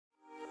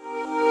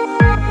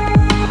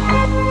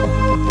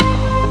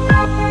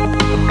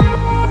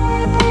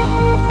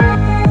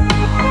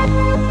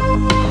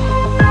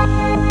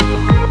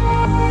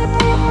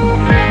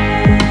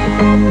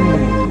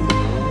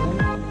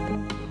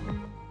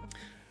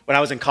When I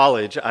was in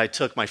college, I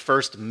took my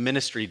first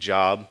ministry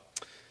job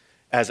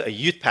as a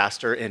youth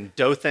pastor in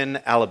Dothan,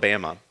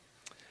 Alabama.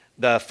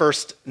 The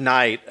first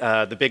night,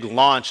 the big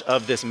launch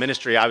of this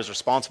ministry I was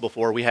responsible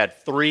for, we had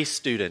 3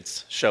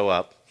 students show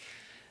up.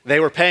 They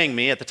were paying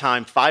me at the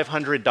time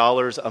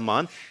 $500 a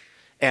month,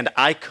 and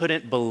I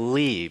couldn't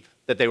believe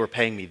that they were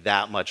paying me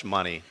that much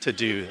money to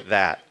do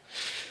that.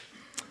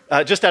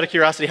 Just out of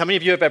curiosity, how many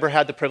of you have ever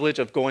had the privilege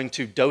of going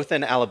to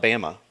Dothan,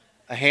 Alabama?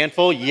 A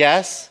handful?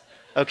 Yes.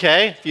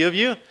 Okay, a few of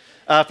you.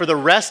 For the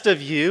rest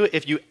of you,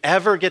 if you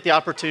ever get the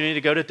opportunity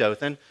to go to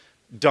Dothan,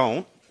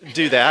 don't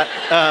do that.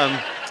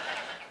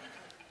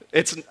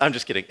 I'm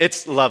just kidding.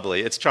 It's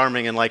lovely. It's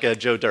charming in like a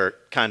Joe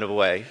Dirt kind of a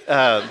way.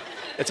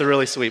 It's a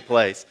really sweet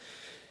place.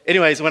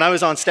 Anyways, when I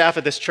was on staff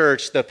at this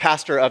church, the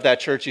pastor of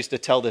that church used to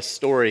tell this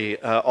story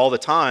all the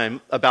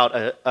time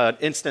about an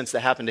instance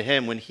that happened to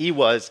him when he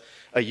was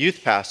a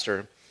youth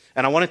pastor.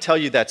 And I want to tell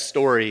you that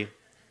story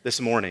this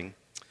morning.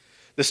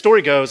 The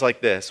story goes like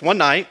this. One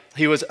night,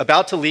 he was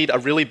about to lead a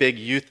really big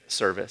youth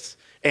service,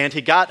 and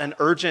he got an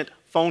urgent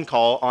phone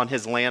call on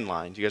his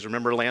landline. Do you guys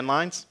remember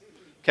landlines?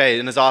 Okay,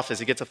 in his office,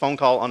 he gets a phone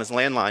call on his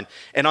landline,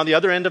 and on the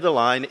other end of the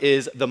line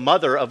is the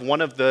mother of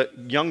one of the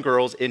young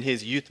girls in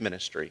his youth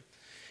ministry,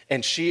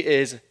 and she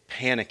is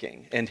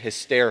panicking and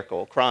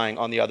hysterical, crying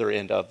on the other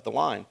end of the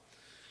line.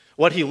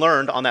 What he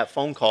learned on that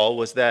phone call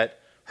was that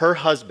her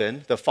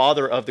husband, the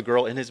father of the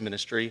girl in his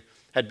ministry,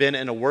 had been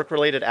in a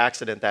work-related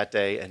accident that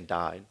day and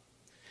died.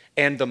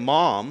 And the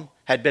mom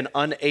had been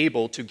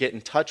unable to get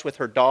in touch with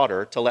her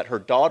daughter to let her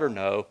daughter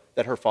know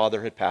that her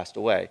father had passed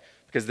away,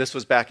 because this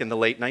was back in the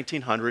late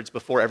 1900s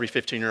before every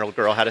 15-year-old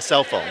girl had a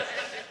cell phone.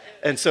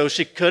 And so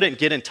she couldn't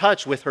get in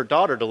touch with her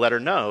daughter to let her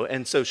know.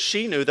 And so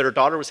she knew that her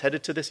daughter was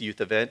headed to this youth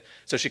event,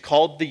 so she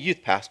called the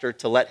youth pastor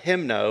to let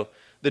him know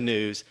the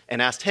news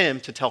and asked him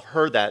to tell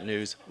her that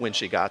news when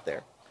she got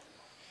there.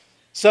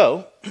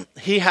 So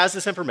he has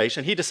this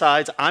information. He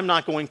decides, I'm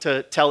not going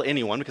to tell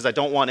anyone because I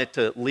don't want it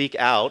to leak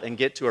out and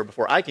get to her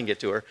before I can get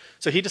to her.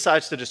 So he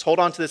decides to just hold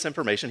on to this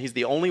information. He's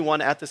the only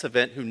one at this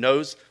event who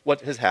knows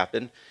what has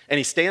happened. And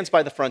he stands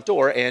by the front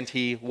door and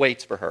he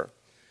waits for her.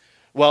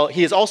 Well,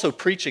 he is also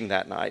preaching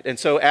that night. And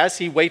so as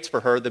he waits for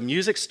her, the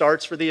music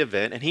starts for the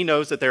event. And he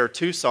knows that there are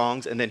 2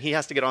 songs and then he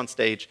has to get on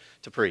stage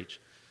to preach.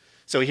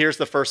 So he hears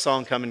the first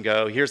song come and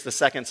go. He hears the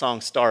second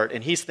song start.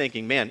 And he's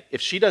thinking, man,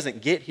 if she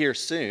doesn't get here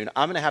soon,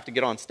 I'm going to have to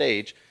get on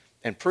stage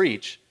and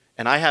preach.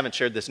 And I haven't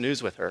shared this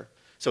news with her.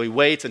 So he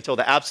waits until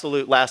the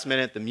absolute last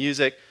minute. The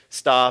music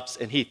stops.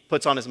 And he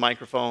puts on his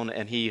microphone.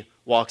 And he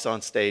walks on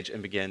stage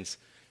and begins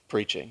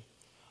preaching.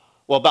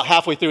 Well, about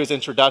halfway through his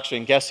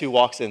introduction, guess who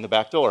walks in the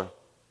back door?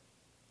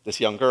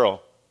 This young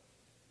girl.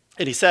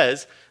 And he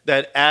says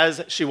that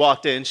as she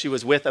walked in, she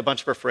was with a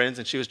bunch of her friends.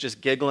 And she was just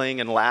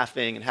giggling and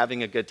laughing and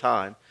having a good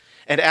time.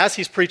 And as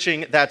he's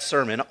preaching that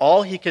sermon,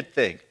 all he could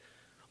think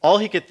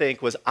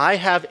was, I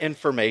have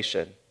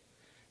information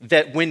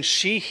that when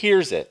she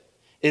hears it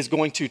is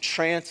going to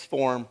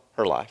transform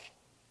her life.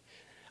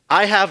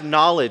 I have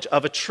knowledge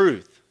of a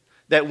truth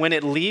that when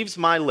it leaves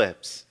my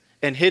lips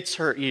and hits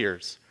her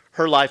ears,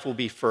 her life will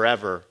be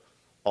forever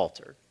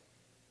altered.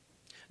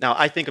 Now,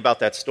 I think about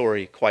that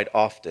story quite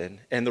often,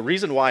 and the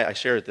reason why I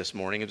share it this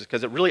morning is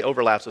because it really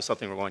overlaps with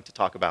something we're going to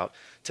talk about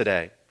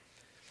today.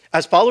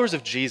 As followers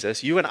of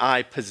Jesus, you and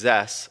I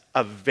possess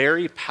a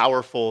very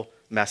powerful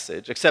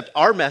message, except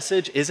our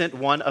message isn't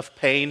one of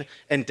pain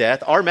and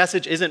death. Our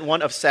message isn't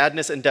one of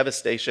sadness and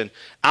devastation.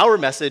 Our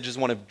message is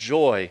one of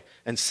joy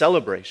and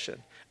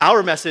celebration.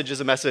 Our message is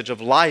a message of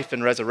life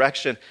and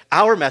resurrection.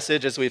 Our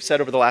message, as we've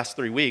said over the last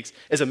 3 weeks,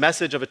 is a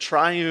message of a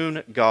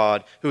triune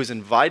God who has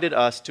invited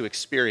us to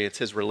experience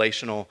his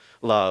relational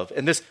love.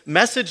 And this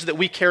message that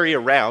we carry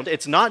around,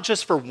 it's not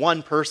just for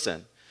one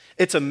person.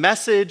 It's a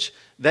message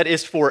that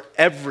is for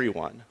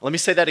everyone. Let me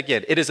say that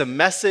again. It is a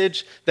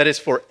message that is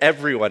for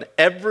everyone.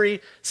 Every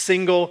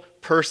single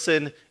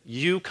person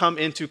you come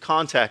into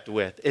contact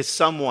with is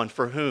someone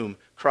for whom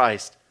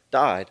Christ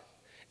died.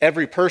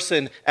 Every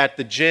person at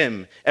the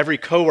gym, every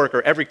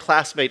coworker, every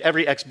classmate,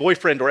 every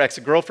ex-boyfriend or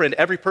ex-girlfriend,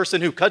 every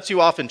person who cuts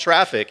you off in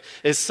traffic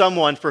is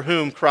someone for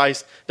whom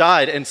Christ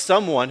died and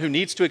someone who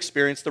needs to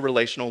experience the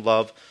relational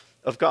love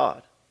of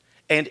God.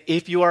 And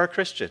if you are a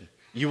Christian,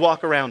 you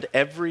walk around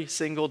every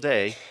single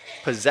day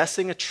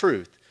possessing a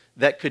truth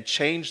that could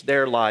change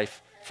their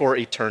life for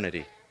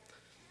eternity.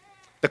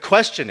 The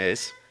question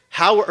is,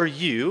 how are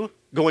you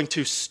going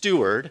to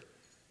steward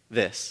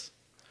this?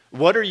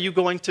 What are you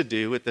going to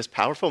do with this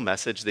powerful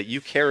message that you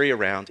carry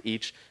around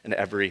each and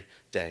every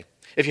day?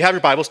 If you have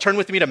your Bibles, turn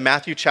with me to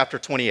Matthew chapter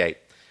 28.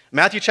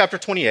 Matthew chapter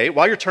 28,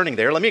 while you're turning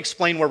there, let me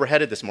explain where we're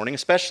headed this morning,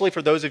 especially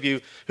for those of you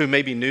who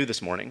may be new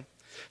this morning.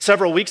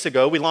 Several weeks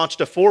ago, we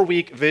launched a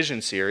 4-week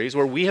vision series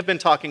where we have been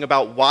talking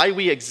about why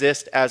we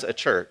exist as a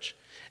church.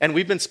 And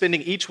we've been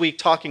spending each week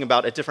talking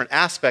about a different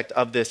aspect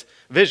of this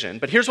vision.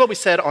 But here's what we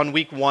said on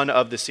week 1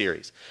 of the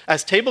series.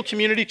 As Table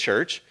Community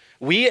Church,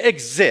 we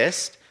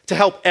exist to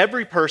help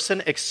every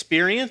person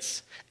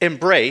experience,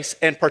 embrace,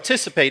 and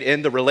participate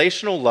in the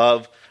relational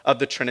love of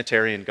the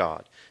Trinitarian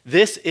God.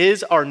 This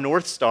is our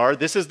North Star.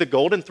 This is the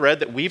golden thread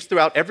that weaves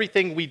throughout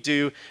everything we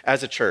do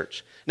as a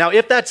church. Now,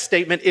 if that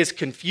statement is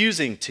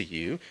confusing to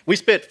you, we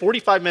spent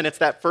 45 minutes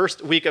that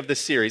first week of this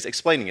series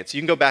explaining it, so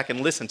you can go back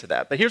and listen to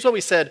that. But here's what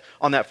we said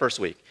on that first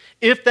week.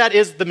 If that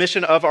is the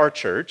mission of our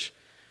church,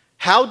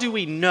 how do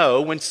we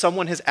know when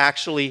someone has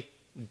actually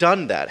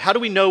done that? How do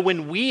we know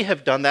when we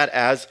have done that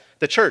as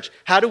the church?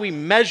 How do we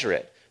measure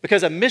it?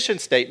 Because a mission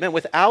statement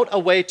without a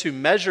way to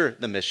measure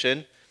the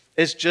mission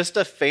is just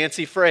a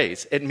fancy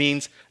phrase. It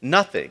means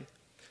nothing.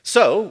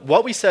 So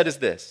what we said is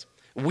this.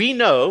 We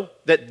know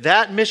that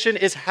that mission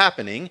is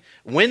happening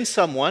when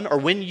someone, or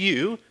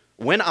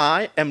when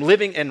I am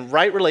living in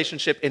right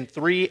relationship in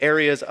three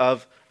areas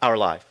of our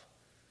life.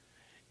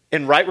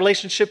 In right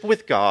relationship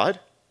with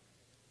God,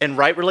 in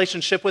right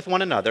relationship with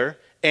one another,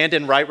 and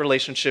in right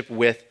relationship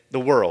with the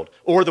world.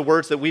 Or the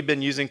words that we've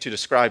been using to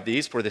describe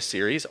these for this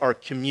series are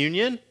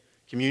communion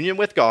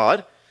with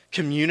God,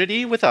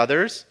 community with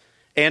others,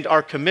 and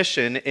our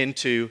commission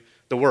into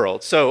the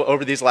world. So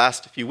over these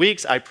last few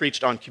weeks, I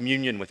preached on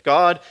communion with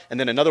God, and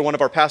then another one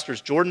of our pastors,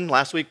 Jordan,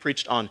 last week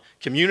preached on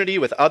community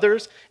with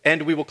others,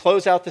 and we will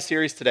close out the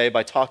series today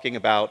by talking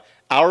about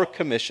our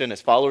commission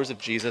as followers of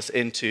Jesus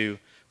into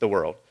the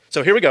world.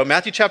 So here we go,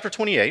 Matthew chapter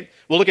 28.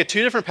 We'll look at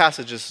two different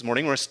passages this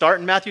morning. We're going to start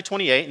in Matthew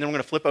 28, and then we're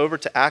going to flip over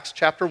to Acts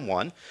chapter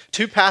 1,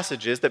 two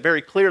passages that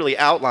very clearly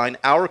outline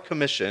our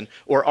commission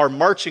or our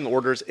marching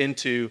orders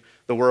into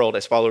the world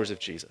as followers of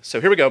Jesus. So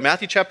here we go,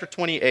 Matthew chapter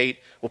 28.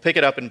 We'll pick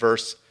it up in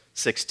verse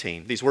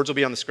 16. These words will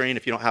be on the screen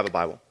if you don't have a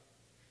Bible.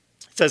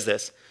 It says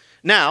this.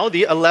 Now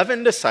the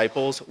 11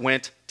 disciples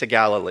went to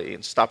Galilee.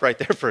 And stop right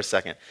there for a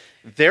second.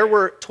 There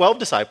were 12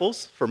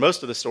 disciples for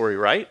most of the story,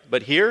 right?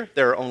 But here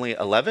there are only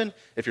 11.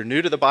 If you're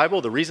new to the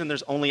Bible, the reason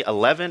there's only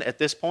 11 at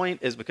this point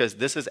is because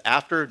this is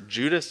after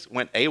Judas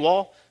went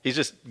AWOL. He's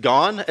just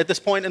gone at this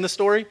point in the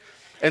story.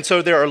 And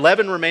so there are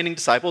 11 remaining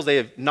disciples. They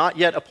have not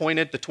yet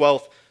appointed the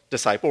 12th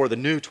disciple or the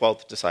new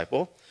 12th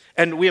disciple.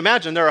 And we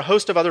imagine there are a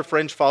host of other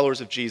fringe followers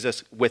of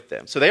Jesus with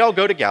them. So they all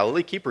go to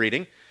Galilee, keep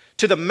reading,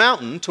 to the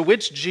mountain to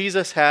which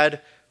Jesus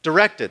had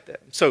directed them.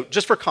 So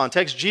just for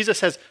context, Jesus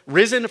has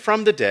risen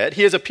from the dead.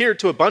 He has appeared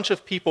to a bunch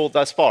of people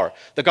thus far.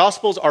 The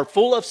Gospels are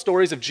full of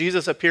stories of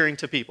Jesus appearing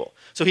to people.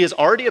 So he has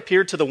already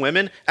appeared to the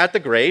women at the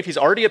grave. He's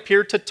already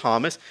appeared to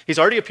Thomas. He's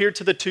already appeared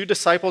to the two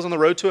disciples on the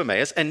road to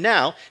Emmaus. And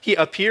now he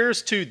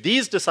appears to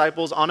these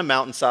disciples on a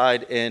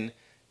mountainside in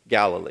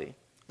Galilee.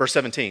 Verse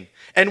 17,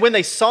 and when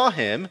they saw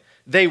him,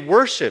 they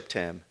worshiped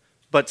him,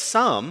 but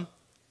some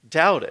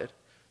doubted.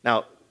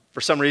 Now,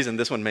 for some reason,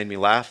 this one made me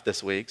laugh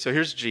this week. So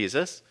here's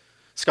Jesus.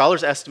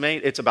 Scholars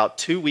estimate it's about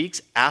 2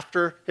 weeks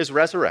after his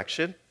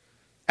resurrection,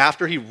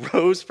 after he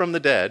rose from the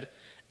dead.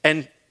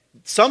 And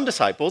some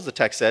disciples, the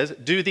text says,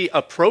 do the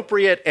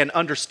appropriate and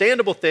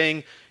understandable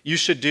thing you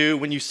should do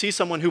when you see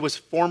someone who was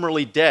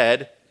formerly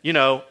dead,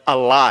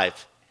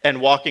 alive and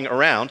walking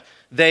around.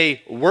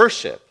 They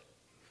worship.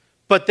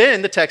 But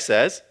then the text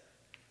says,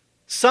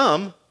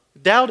 some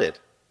doubted,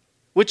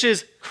 which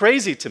is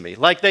crazy to me.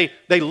 Like they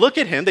look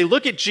at him, they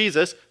look at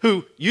Jesus,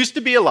 who used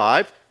to be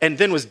alive and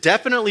then was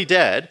definitely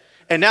dead,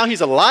 and now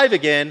he's alive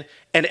again,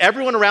 and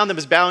everyone around them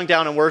is bowing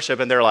down in worship,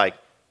 and they're like,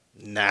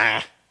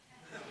 nah,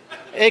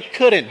 it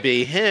couldn't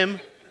be him.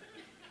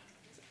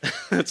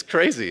 That's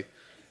crazy.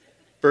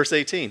 Verse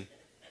 18,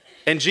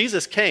 and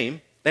Jesus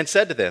came and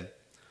said to them,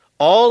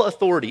 all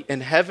authority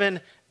in heaven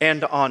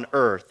and on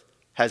earth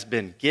has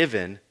been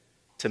given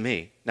to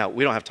me. Now,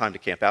 we don't have time to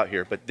camp out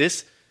here, but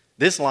this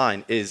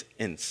line is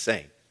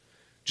insane.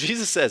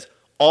 Jesus says,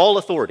 all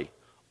authority,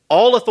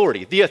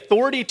 the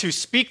authority to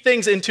speak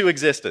things into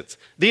existence,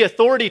 the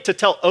authority to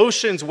tell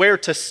oceans where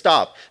to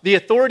stop, the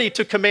authority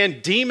to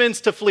command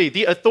demons to flee,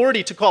 the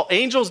authority to call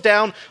angels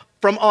down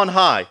from on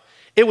high.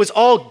 It was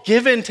all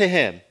given to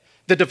him.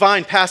 The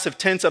divine passive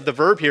tense of the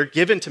verb here,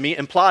 given to me,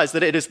 implies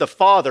that it is the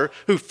Father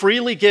who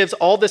freely gives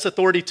all this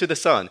authority to the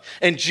Son.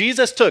 And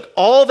Jesus took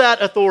all of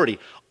that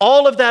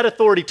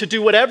authority to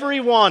do whatever he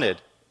wanted.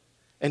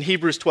 And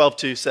Hebrews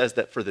 12:2 says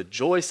that for the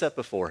joy set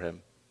before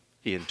him,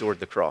 he endured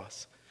the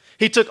cross.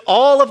 He took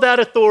all of that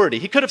authority.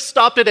 He could have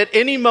stopped it at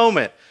any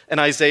moment.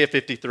 And Isaiah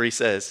 53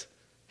 says,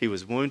 he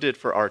was wounded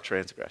for our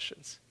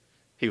transgressions.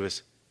 He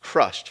was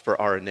crushed for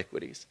our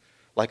iniquities.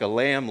 Like a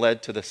lamb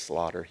led to the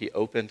slaughter, he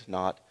opened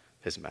not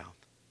his mouth.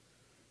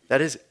 That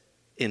is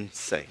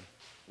insane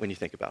when you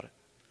think about it.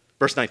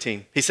 Verse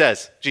 19, he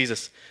says,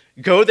 Jesus,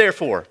 go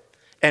therefore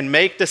and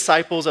make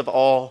disciples of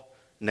all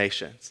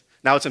nations.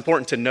 Now it's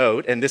important to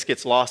note, and this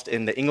gets lost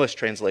in the English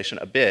translation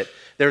a bit,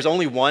 there's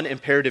only one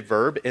imperative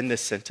verb in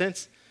this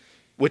sentence,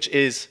 which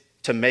is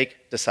to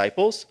make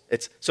disciples.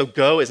 So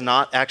go is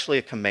not actually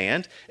a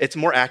command. It's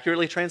more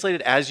accurately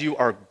translated as you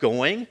are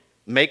going,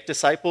 make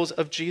disciples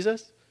of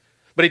Jesus.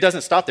 But he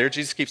doesn't stop there.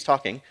 Jesus keeps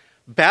talking,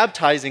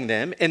 baptizing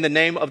them in the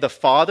name of the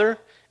Father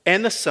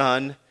and the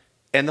Son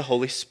and the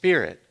Holy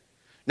Spirit.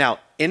 Now,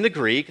 in the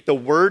Greek, the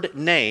word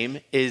name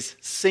is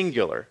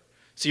singular.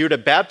 So you're to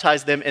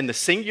baptize them in the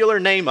singular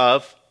name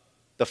of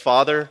the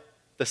Father,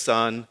 the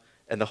Son,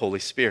 and the Holy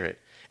Spirit.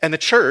 And the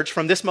church,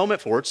 from this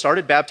moment forward,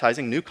 started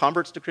baptizing new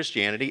converts to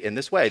Christianity in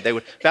this way. They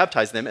would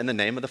baptize them in the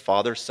name of the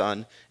Father,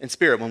 Son, and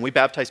Spirit. When we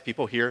baptize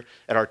people here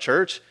at our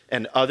church,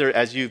 and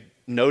as you've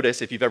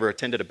noticed, if you've ever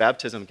attended a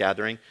baptism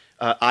gathering,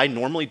 I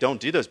normally don't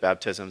do those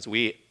baptisms.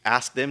 We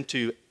ask them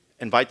to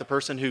invite the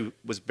person who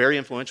was very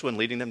influential in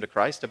leading them to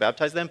Christ to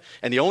baptize them.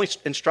 And the only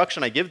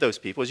instruction I give those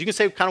people is you can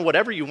say kind of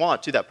whatever you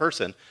want to that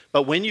person,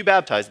 but when you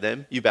baptize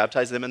them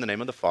in the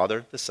name of the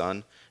Father, the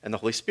Son, and the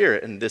Holy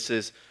Spirit. And this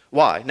is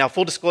why. Now,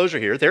 full disclosure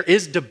here, there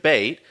is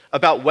debate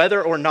about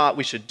whether or not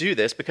we should do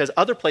this because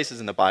other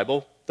places in the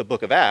Bible, the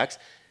book of Acts,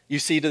 you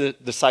see the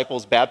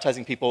disciples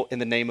baptizing people in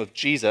the name of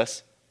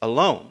Jesus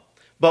alone.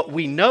 But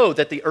we know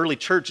that the early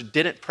church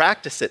didn't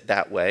practice it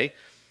that way.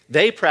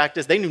 They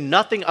knew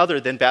nothing other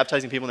than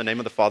baptizing people in the name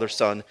of the Father,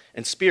 Son,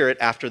 and Spirit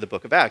after the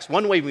book of Acts.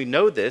 One way we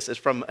know this is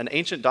from an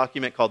ancient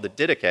document called the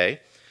Didache.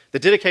 The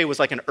Didache was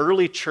like an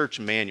early church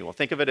manual.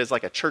 Think of it as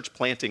like a church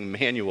planting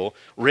manual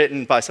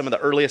written by some of the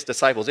earliest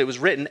disciples. It was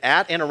written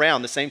at and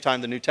around the same time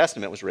the New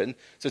Testament was written.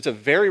 So it's a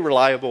very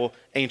reliable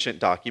ancient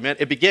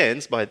document. It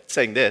begins by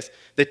saying this: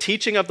 the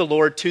teaching of the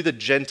Lord to the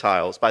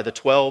Gentiles by the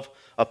 12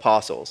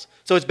 apostles.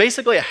 So it's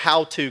basically a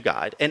how-to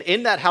guide. And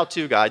in that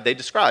how-to guide, they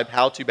describe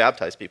how to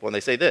baptize people. And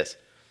they say this: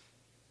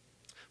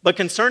 But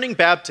concerning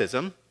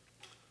baptism,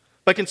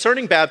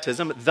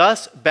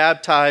 thus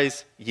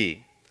baptize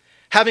ye.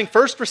 Having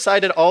first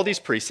recited all these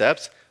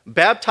precepts,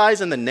 baptize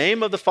in the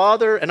name of the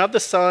Father and of the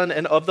Son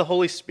and of the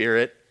Holy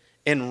Spirit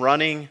in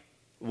running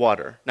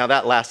water. Now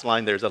that last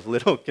line there is a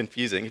little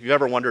confusing. If you've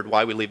ever wondered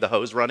why we leave the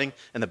hose running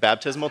in the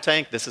baptismal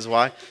tank, this is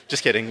why.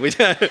 Just kidding.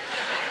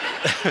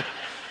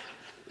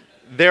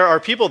 There are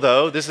people,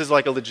 though, this is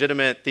like a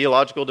legitimate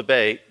theological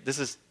debate. This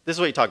is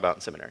what you talk about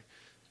in seminary.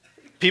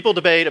 People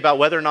debate about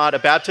whether or not a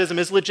baptism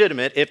is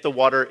legitimate if the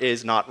water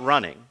is not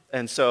running.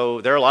 And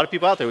so there are a lot of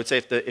people out there who would say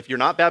if you're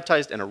not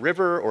baptized in a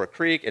river or a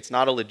creek, it's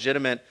not a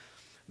legitimate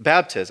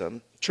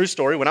baptism. True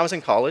story, when I was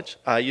in college,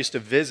 I used to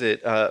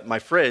visit my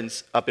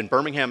friends up in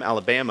Birmingham,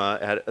 Alabama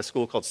at a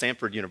school called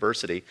Samford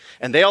University.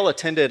 And they all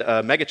attended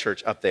a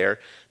megachurch up there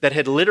that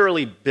had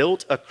literally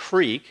built a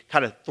creek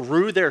kind of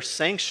through their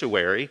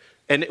sanctuary.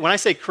 And when I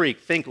say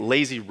creek, think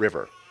lazy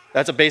river.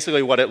 That's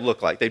basically what it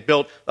looked like. They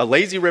built a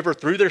lazy river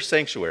through their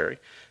sanctuary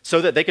so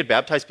that they could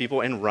baptize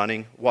people in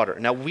running water.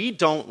 Now, we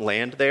don't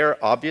land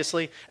there,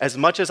 obviously. As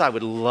much as I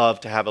would love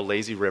to have a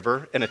lazy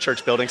river in a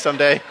church building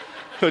someday,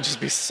 it would just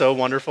be so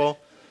wonderful.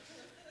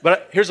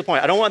 But here's the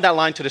point. I don't want that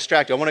line to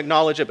distract you. I want to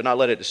acknowledge it, but not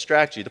let it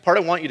distract you. The part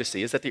I want you to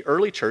see is that the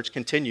early church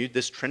continued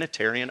this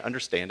Trinitarian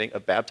understanding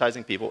of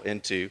baptizing people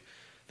into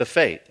the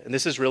faith. And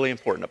this is really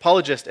important.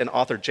 Apologist and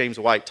author James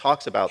White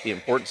talks about the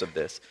importance of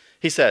this.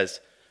 He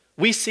says,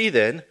 "We see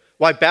then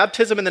why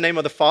baptism in the name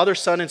of the Father,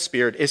 Son, and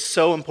Spirit is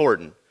so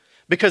important.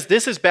 Because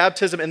this is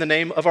baptism in the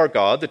name of our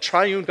God, the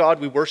triune God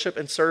we worship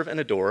and serve and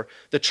adore,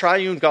 the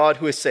triune God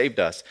who has saved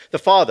us, the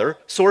Father,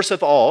 source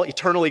of all,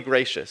 eternally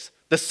gracious,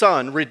 the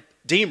Son,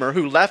 Redeemer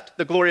who left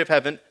the glory of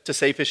heaven to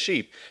save his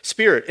sheep,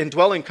 Spirit,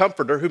 indwelling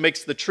comforter who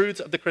makes the truths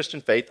of the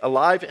Christian faith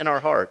alive in our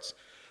hearts.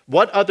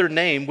 What other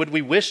name would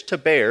we wish to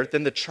bear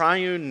than the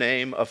triune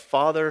name of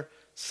Father,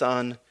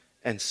 Son,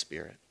 and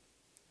Spirit?"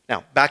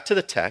 Now, back to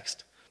the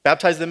text.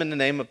 Baptize them in the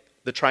name of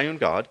the triune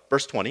God,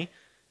 verse 20,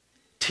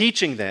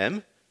 teaching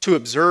them to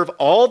observe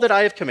all that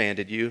I have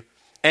commanded you,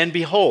 and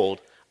behold,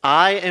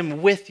 I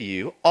am with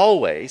you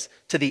always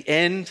to the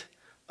end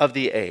of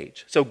the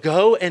age. So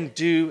go and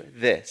do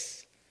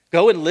this.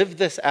 Go and live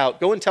this out.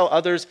 Go and tell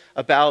others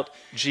about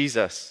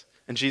Jesus.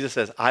 And Jesus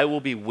says, I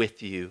will be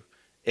with you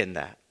in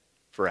that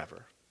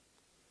forever.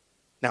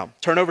 Now,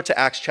 turn over to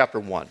Acts chapter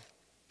 1.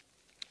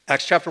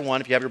 Acts chapter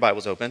 1, if you have your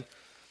Bibles open.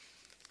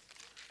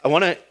 I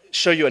want to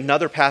show you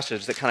another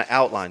passage that kind of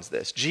outlines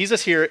this.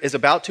 Jesus here is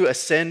about to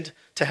ascend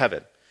to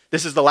heaven.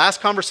 This is the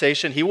last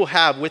conversation he will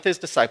have with his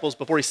disciples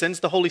before he sends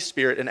the Holy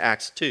Spirit in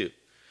Acts 2.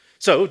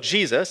 So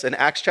Jesus, in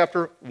Acts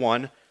chapter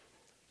 1,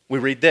 we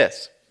read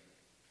this.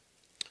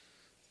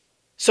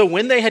 So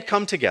when they had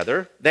come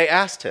together, they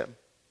asked him,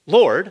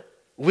 Lord,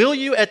 will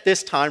you at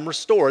this time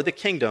restore the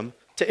kingdom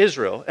to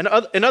Israel? And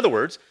in other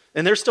words,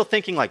 and they're still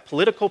thinking like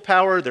political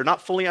power. They're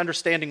not fully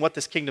understanding what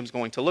this kingdom's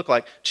going to look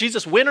like.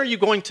 Jesus, when are you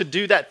going to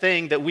do that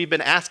thing that we've been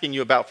asking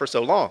you about for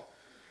so long?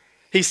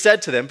 He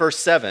said to them, verse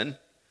 7,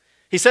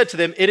 he said to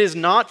them, it is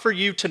not for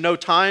you to know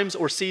times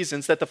or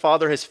seasons that the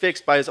Father has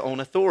fixed by his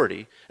own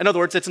authority. In other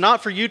words, it's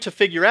not for you to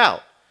figure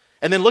out.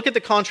 And then look at the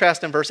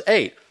contrast in verse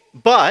 8.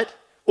 But,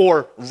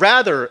 or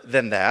rather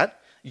than that,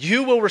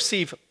 you will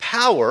receive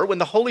power when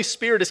the Holy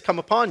Spirit has come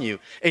upon you,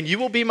 and you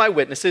will be my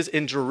witnesses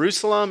in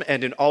Jerusalem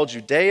and in all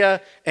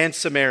Judea and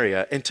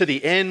Samaria and to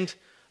the end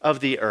of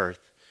the earth.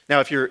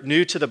 Now, if you're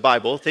new to the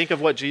Bible, think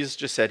of what Jesus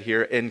just said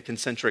here in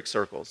concentric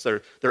circles.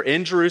 They're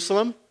in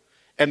Jerusalem,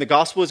 and the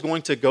gospel is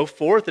going to go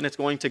forth, and it's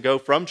going to go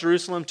from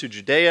Jerusalem to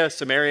Judea,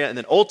 Samaria, and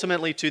then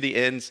ultimately to the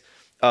ends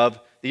of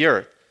the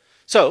earth.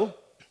 So,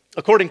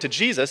 according to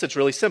Jesus, it's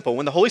really simple.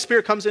 When the Holy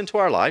Spirit comes into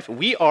our life,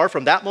 we are,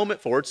 from that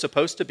moment forward,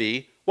 supposed to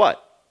be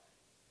what?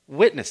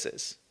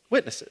 Witnesses.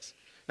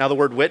 Now, the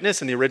word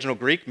witness in the original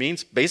Greek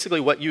means basically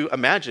what you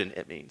imagine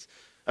it means.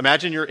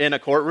 Imagine you're in a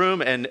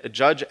courtroom and a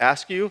judge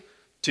asks you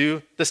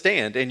to the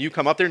stand, and you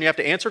come up there and you have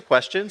to answer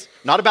questions,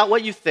 not about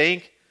what you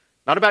think,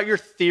 not about your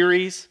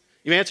theories.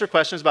 You answer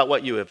questions about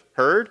what you have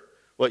heard,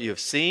 what you have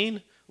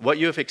seen, what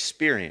you have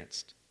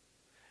experienced.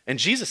 And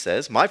Jesus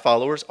says, my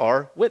followers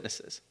are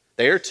witnesses.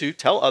 They are to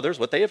tell others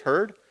what they have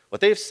heard,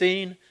 what they have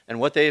seen, and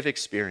what they have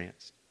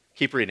experienced.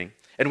 Keep reading.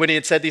 And when he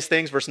had said these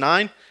things, verse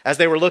 9, as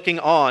they were looking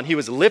on, he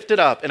was lifted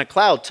up, and a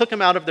cloud took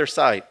him out of their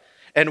sight.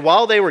 And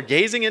while they were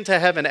gazing into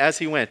heaven as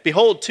he went,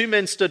 behold, two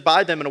men stood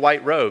by them in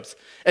white robes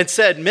and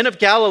said, Men of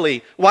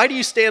Galilee, why do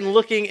you stand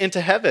looking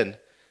into heaven?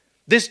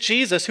 This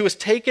Jesus who was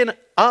taken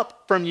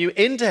up from you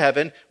into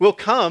heaven will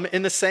come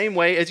in the same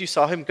way as you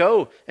saw him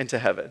go into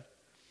heaven.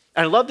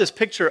 And I love this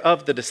picture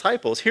of the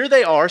disciples. Here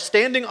they are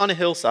standing on a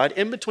hillside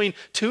in between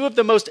two of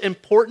the most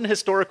important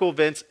historical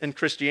events in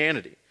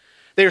Christianity.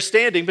 They are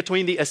standing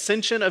between the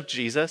ascension of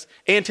Jesus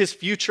and his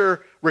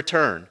future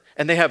return.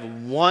 And they have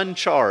one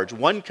charge,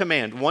 one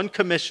command, one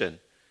commission.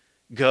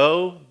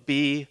 Go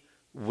be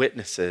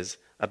witnesses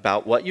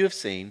about what you have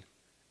seen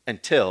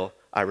until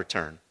I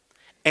return.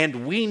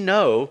 And we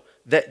know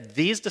that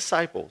these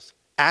disciples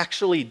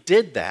actually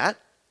did that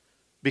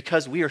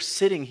because we are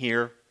sitting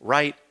here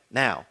right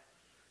now.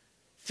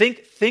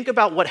 Think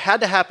about what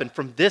had to happen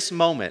from this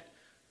moment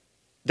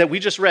that we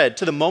just read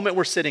to the moment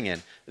we're sitting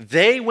in.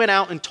 They went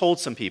out and told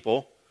some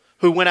people,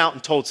 who went out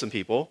and told some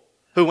people,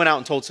 who went out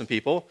and told some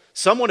people.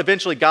 Someone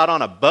eventually got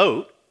on a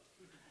boat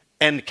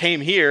and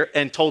came here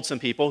and told some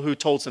people, who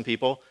told some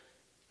people,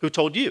 who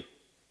told you.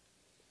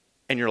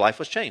 And your life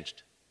was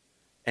changed.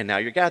 And now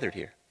you're gathered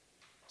here.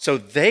 So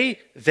they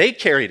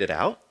carried it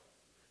out,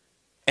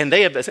 and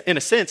they have, in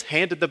a sense,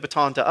 handed the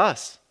baton to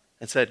us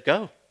and said,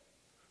 go,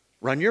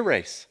 run your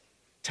race.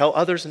 Tell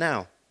others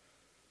now.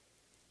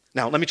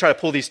 Now, let me try to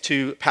pull these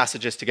two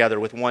passages together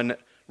with one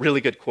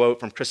really good quote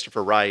from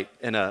Christopher Wright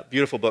in a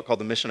beautiful book called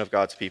The Mission of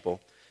God's People.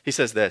 He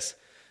says this,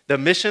 the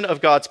mission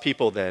of God's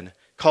people, then,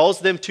 calls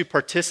them to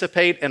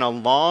participate in a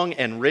long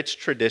and rich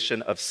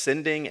tradition of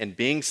sending and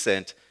being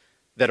sent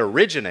that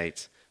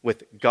originates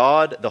with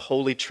God, the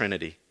Holy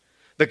Trinity.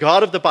 The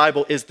God of the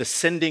Bible is the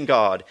sending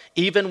God,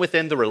 even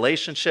within the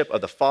relationship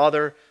of the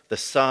Father, the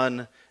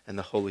Son, and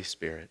the Holy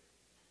Spirit.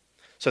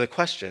 So the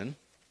question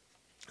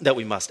that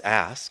we must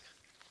ask,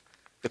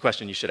 the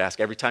question you should ask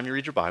every time you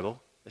read your Bible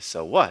is,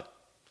 so what?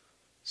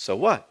 So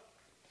what?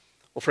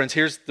 Well, friends,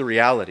 here's the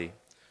reality.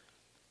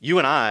 You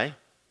and I,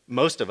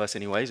 most of us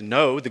anyways,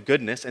 know the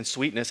goodness and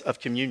sweetness of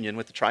communion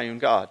with the triune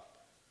God.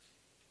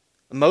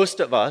 Most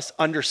of us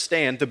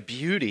understand the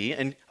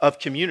beauty of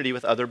community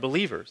with other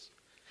believers.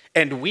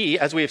 And we,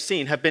 as we have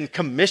seen, have been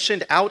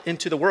commissioned out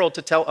into the world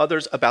to tell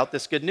others about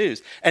this good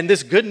news. And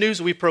this good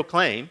news we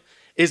proclaim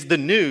is the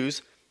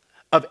news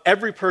of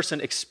every person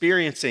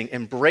experiencing,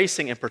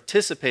 embracing, and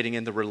participating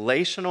in the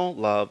relational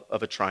love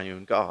of a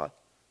triune God.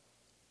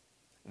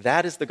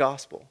 That is the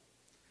gospel.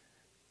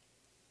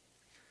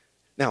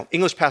 Now,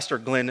 English pastor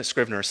Glenn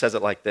Scrivener says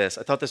it like this.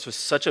 I thought this was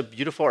such a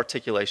beautiful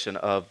articulation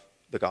of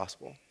the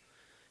gospel.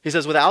 He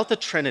says, without the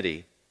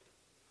Trinity,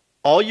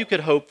 all you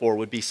could hope for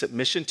would be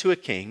submission to a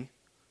king,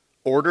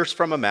 orders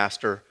from a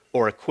master,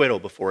 or acquittal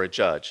before a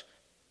judge.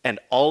 And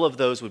all of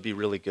those would be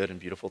really good and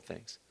beautiful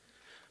things.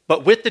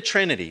 But with the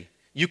Trinity,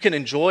 you can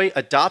enjoy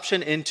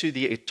adoption into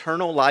the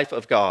eternal life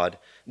of God.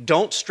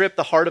 Don't strip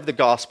the heart of the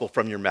gospel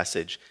from your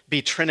message.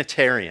 Be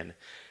Trinitarian.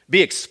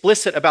 Be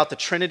explicit about the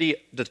Trinity,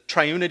 the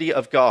triunity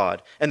of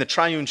God, and the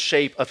triune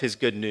shape of his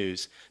good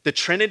news. The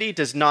Trinity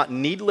does not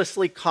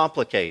needlessly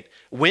complicate.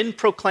 When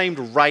proclaimed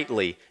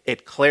rightly,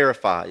 it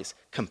clarifies,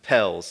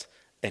 compels,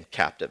 and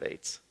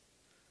captivates.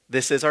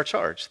 This is our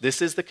charge.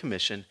 This is the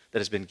commission that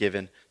has been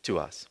given to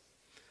us.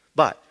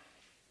 But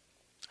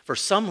for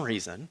some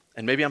reason,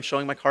 and maybe I'm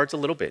showing my cards a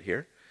little bit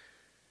here,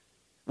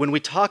 when we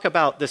talk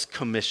about this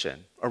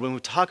commission, or when we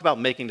talk about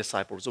making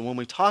disciples, or when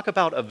we talk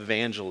about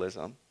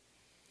evangelism,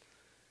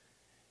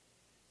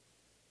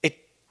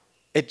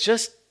 it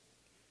just,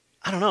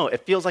 I don't know,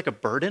 it feels like a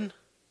burden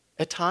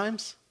at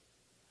times.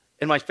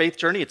 In my faith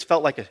journey, it's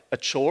felt like a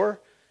chore.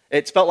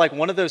 It's felt like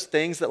one of those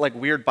things that like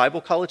weird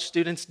Bible college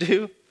students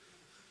do.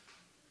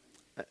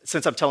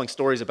 Since I'm telling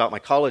stories about my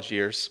college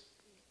years,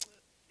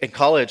 in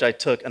college I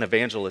took an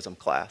evangelism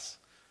class.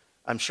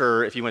 I'm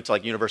sure if you went to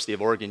like University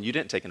of Oregon, you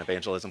didn't take an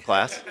evangelism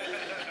class,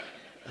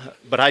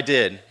 but I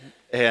did.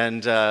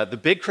 And the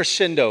big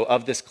crescendo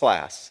of this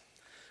class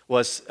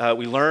was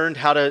we learned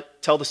how to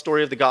tell the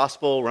story of the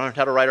gospel, learned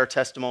how to write our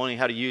testimony,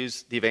 how to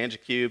use the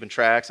EvangeCube and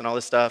tracts and all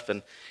this stuff.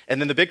 And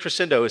then the big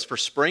crescendo is for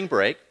spring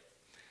break,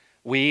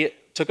 we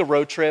took a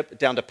road trip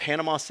down to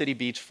Panama City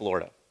Beach,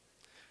 Florida,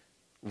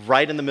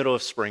 right in the middle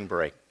of spring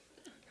break.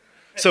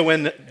 So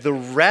when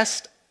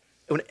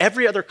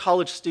every other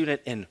college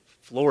student in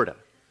Florida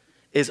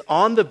is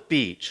on the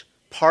beach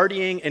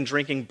partying and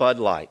drinking Bud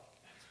Light,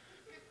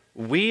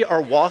 we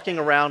are walking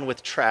around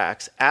with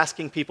tracts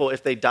asking people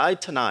if they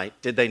died tonight,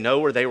 did they know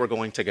where they were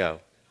going to go?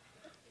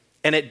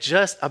 And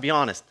I'll be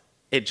honest,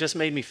 it just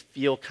made me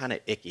feel kind of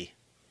icky.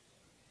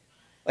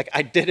 Like,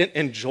 I didn't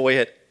enjoy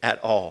it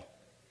at all.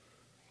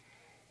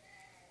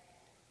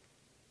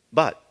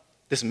 But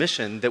this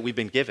mission that we've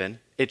been given,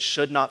 it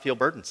should not feel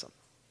burdensome.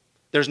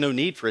 There's no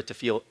need for it to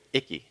feel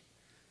icky.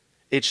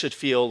 It should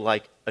feel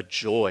like a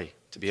joy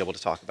to be able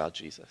to talk about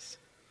Jesus.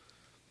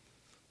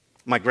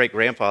 My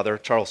great-grandfather,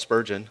 Charles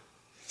Spurgeon,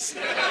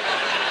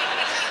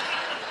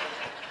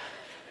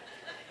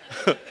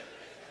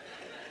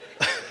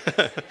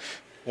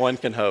 one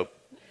can hope,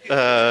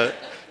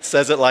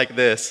 says it like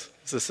this.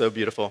 This is so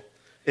beautiful.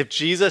 If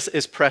Jesus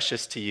is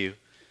precious to you,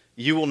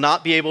 you will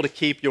not be able to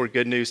keep your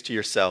good news to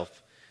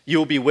yourself. You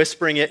will be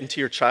whispering it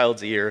into your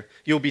child's ear.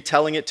 You will be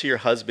telling it to your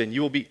husband.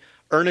 You will be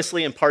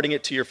earnestly imparting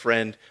it to your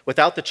friend.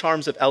 Without the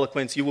charms of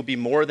eloquence, you will be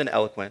more than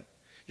eloquent.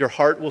 Your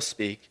heart will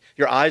speak.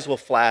 Your eyes will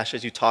flash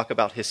as you talk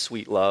about his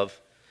sweet love.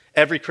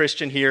 Every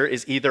Christian here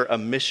is either a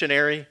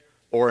missionary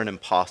or an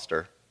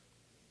imposter.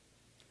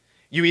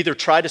 You either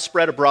try to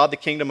spread abroad the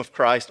kingdom of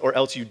Christ or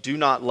else you do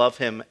not love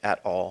him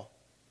at all.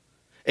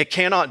 It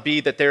cannot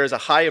be that there is a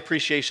high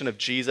appreciation of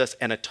Jesus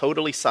and a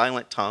totally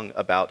silent tongue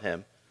about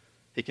him.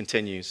 He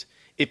continues,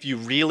 if you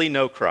really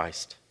know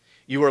Christ,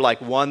 you are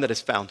like one that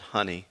has found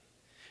honey.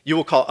 You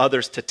will call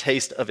others to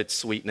taste of its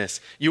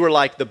sweetness. You are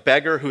like the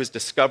beggar who has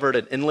discovered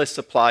an endless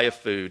supply of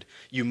food.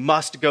 You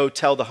must go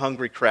tell the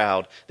hungry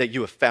crowd that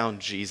you have found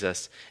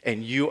Jesus,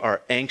 and you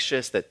are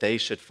anxious that they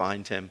should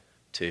find him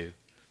too.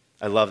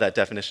 I love that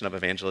definition of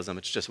evangelism.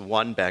 It's just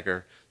one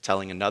beggar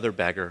telling another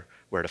beggar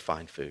where to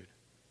find food.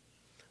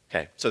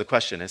 Okay, so the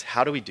question is,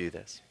 how do we do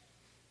this?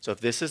 So if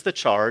this is the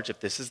charge,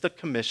 if this is the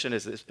commission,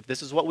 if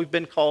this is what we've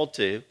been called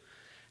to,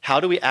 how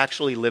do we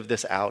actually live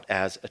this out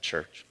as a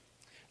church?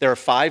 There are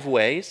 5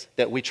 ways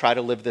that we try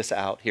to live this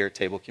out here at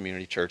Table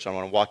Community Church. I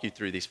want to walk you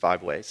through these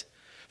 5 ways.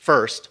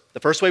 First, the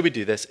first way we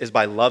do this is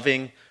by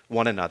loving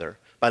one another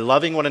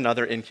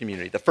in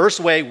community. The first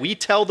way we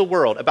tell the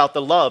world about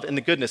the love and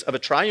the goodness of a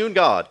triune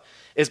God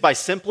is by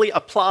simply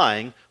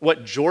applying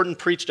what Jordan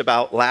preached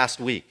about last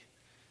week.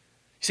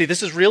 See,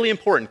 this is really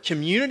important.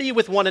 Community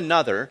with one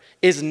another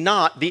is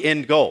not the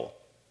end goal.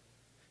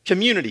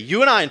 Community,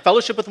 you and I in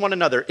fellowship with one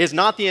another, is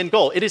not the end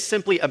goal. It is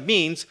simply a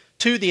means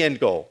to the end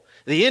goal.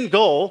 The end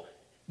goal,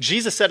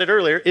 Jesus said it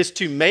earlier, is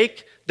to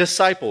make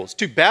disciples,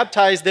 to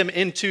baptize them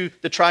into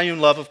the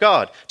triune love of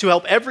God, to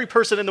help every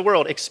person in the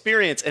world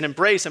experience and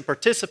embrace and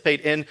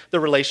participate in the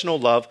relational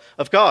love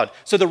of God.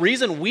 So the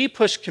reason we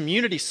push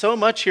community so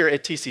much here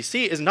at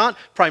TCC is not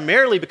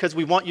primarily because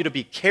we want you to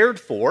be cared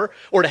for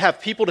or to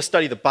have people to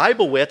study the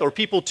Bible with or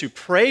people to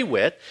pray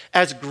with,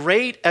 as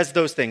great as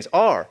those things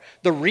are.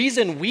 The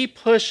reason we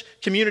push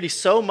community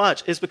so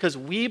much is because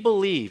we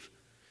believe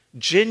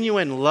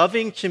genuine,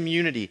 loving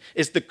community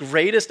is the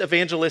greatest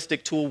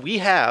evangelistic tool we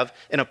have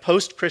in a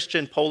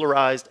post-Christian,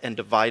 polarized, and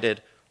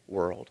divided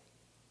world.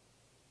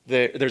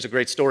 There's a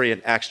great story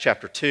in Acts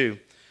chapter 2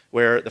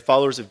 where the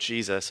followers of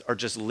Jesus are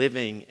just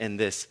living in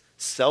this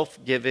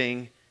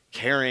self-giving,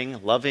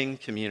 caring, loving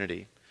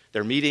community.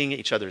 They're meeting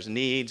each other's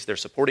needs. They're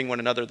supporting one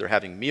another. They're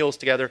having meals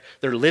together.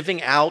 They're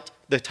living out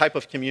the type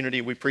of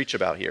community we preach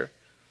about here.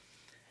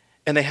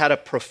 And they had a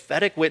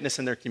prophetic witness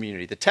in their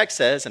community. The text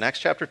says in Acts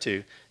chapter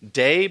 2,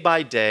 day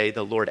by day,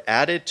 the Lord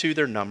added to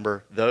their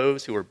number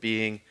those who were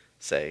being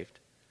saved.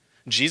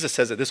 Jesus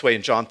says it this way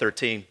in John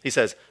 13. He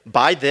says,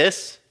 by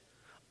this,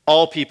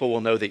 all people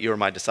will know that you are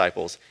my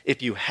disciples,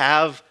 if you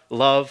have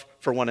love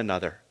for one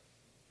another.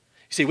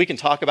 You see, we can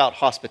talk about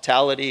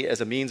hospitality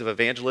as a means of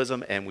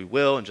evangelism, and we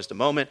will in just a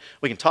moment.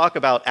 We can talk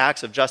about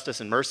acts of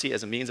justice and mercy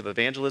as a means of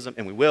evangelism,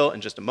 and we will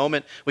in just a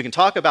moment. We can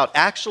talk about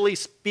actually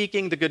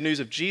speaking the good news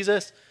of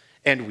Jesus,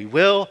 and we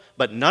will,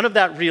 but none of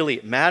that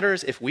really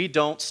matters if we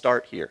don't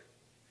start here.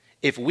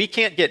 If we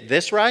can't get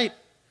this right,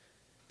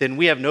 then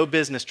we have no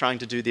business trying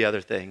to do the other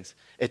things.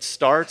 It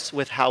starts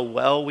with how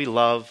well we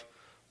love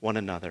one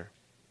another.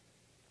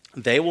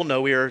 They will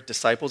know we are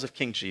disciples of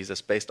King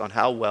Jesus based on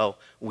how well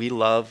we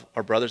love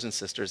our brothers and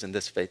sisters in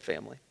this faith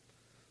family.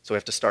 So we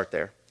have to start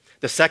there.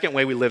 The second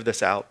way we live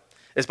this out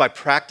is by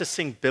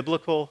practicing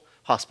biblical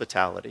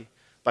hospitality.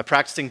 By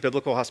practicing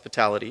biblical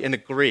hospitality. In the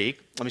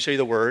Greek, let me show you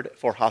the word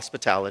for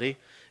hospitality.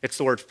 It's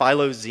the word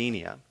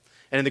philoxenia.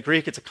 And in the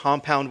Greek, it's a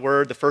compound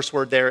word. The first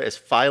word there is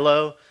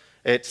philo.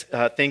 It's,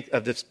 think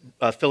of this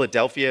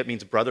Philadelphia. It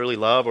means brotherly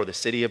love, or the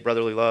city of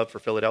brotherly love for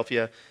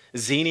Philadelphia.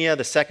 Xenia,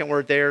 the second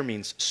word there,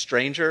 means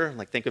stranger.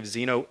 Like think of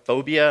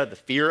xenophobia, the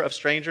fear of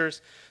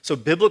strangers. So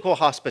biblical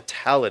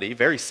hospitality,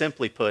 very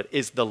simply put,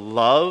 is the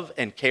love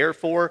and care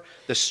for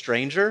the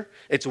stranger.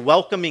 It's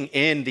welcoming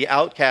in the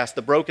outcast,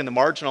 the broken, the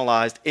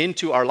marginalized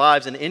into our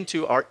lives and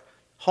into our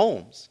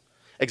homes.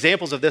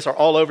 Examples of this are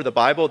all over the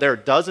Bible. There are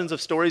dozens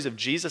of stories of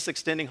Jesus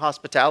extending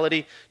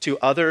hospitality to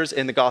others.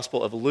 In the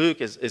Gospel of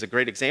Luke is a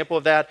great example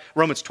of that.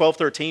 Romans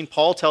 12:13,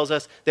 Paul tells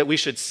us that we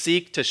should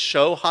seek to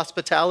show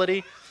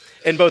hospitality.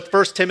 In both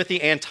 1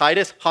 Timothy and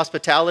Titus,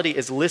 hospitality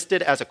is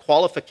listed as a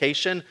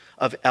qualification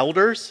of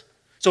elders.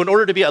 So in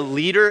order to be a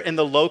leader in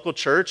the local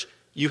church,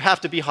 You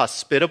have to be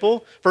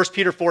hospitable. 1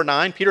 Peter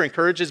 4:9, Peter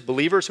encourages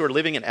believers who are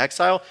living in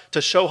exile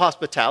to show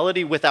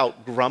hospitality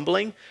without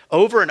grumbling.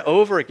 Over and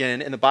over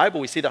again in the Bible,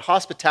 we see that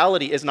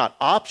hospitality is not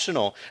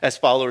optional as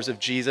followers of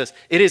Jesus.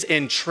 It is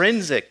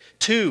intrinsic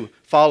to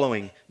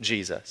following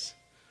Jesus.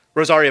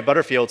 Rosaria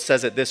Butterfield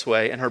says it this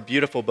way in her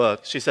beautiful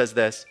book. She says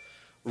this: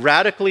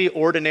 radically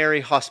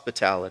ordinary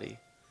hospitality.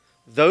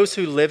 Those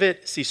who live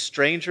it see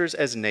strangers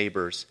as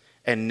neighbors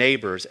and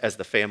neighbors as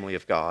the family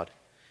of God.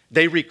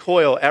 They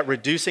recoil at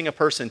reducing a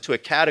person to a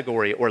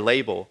category or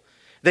label.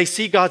 They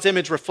see God's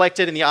image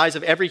reflected in the eyes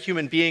of every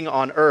human being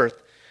on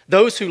earth.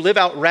 Those who live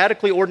out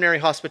radically ordinary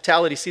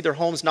hospitality see their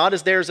homes not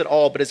as theirs at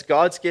all, but as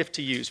God's gift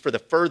to use for the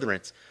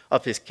furtherance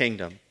of his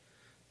kingdom.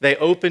 They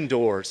open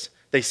doors.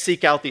 They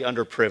seek out the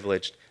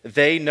underprivileged.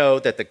 They know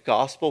that the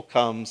gospel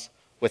comes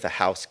with a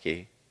house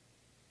key.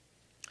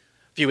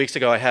 A few weeks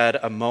ago, I had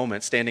a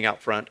moment standing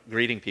out front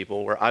greeting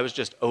people where I was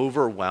just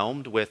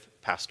overwhelmed with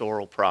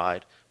pastoral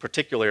pride,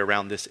 particularly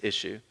around this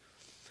issue.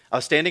 I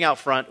was standing out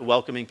front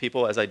welcoming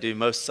people, as I do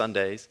most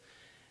Sundays,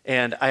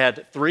 and I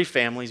had 3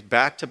 families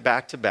back to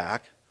back to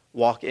back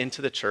walk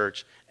into the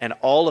church, and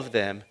all of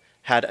them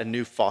had a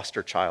new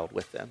foster child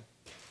with them.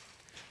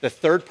 The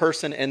third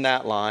person in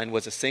that line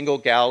was a single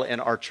gal in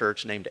our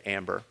church named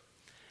Amber.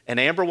 And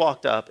Amber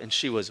walked up, and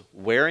she was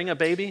wearing a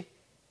baby,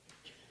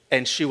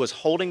 and she was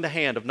holding the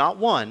hand of not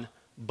one,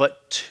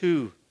 but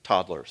 2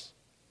 toddlers.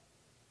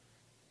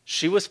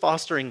 She was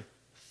fostering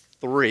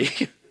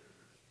 3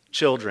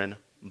 children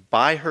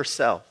by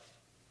herself.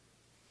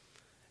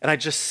 And I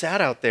just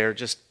sat out there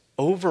just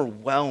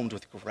overwhelmed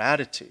with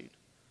gratitude.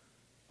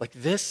 Like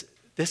this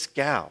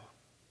gal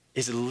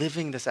is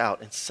living this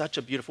out in such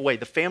a beautiful way.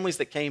 The families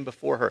that came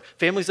before her,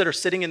 families that are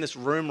sitting in this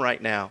room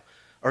right now,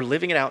 are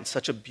living it out in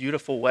such a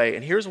beautiful way.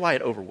 And here's why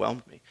it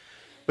overwhelmed me.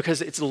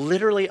 Because it's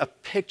literally a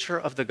picture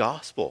of the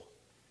gospel.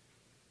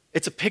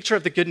 It's a picture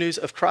of the good news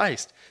of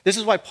Christ. This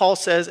is why Paul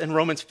says in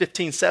Romans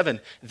 15:7,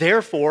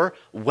 therefore,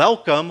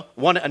 welcome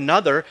one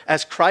another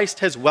as Christ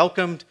has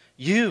welcomed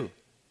you.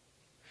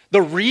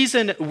 The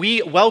reason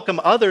we welcome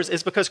others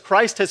is because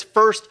Christ has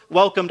first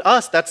welcomed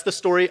us. That's the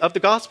story of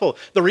the gospel.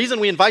 The reason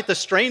we invite the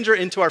stranger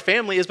into our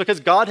family is because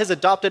God has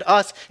adopted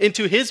us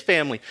into his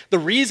family. The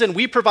reason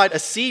we provide a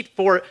seat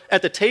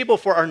at the table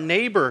for our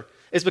neighbor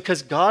is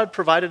because God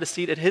provided a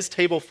seat at his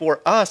table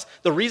for us.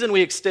 The reason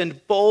we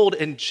extend bold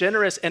and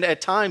generous and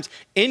at times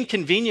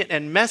inconvenient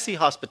and messy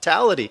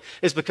hospitality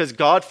is because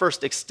God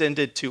first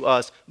extended to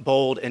us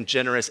bold and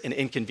generous and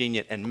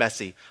inconvenient and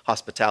messy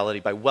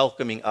hospitality by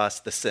welcoming us,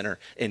 the sinner,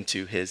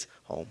 into his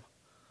home.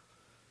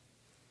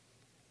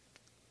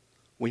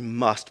 We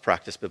must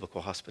practice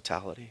biblical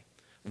hospitality.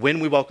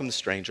 When we welcome the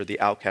stranger, the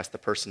outcast, the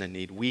person in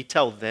need, we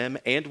tell them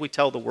and we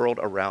tell the world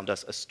around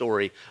us a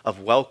story of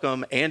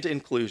welcome and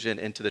inclusion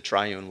into the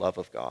triune love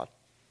of God.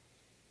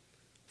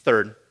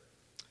 Third,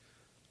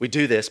 we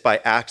do this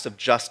by acts of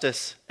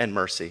justice and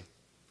mercy.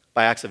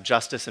 By acts of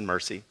justice and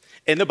mercy.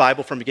 In the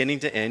Bible, from beginning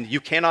to end, you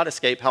cannot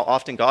escape how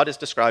often God is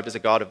described as a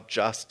God of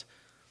just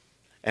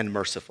and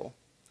merciful.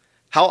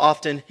 How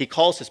often he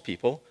calls his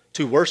people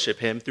to worship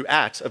him through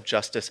acts of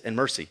justice and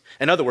mercy.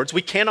 In other words,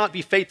 we cannot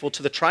be faithful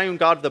to the triune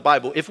God of the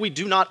Bible if we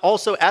do not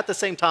also at the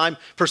same time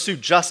pursue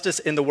justice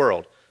in the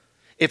world.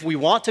 If we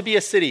want to be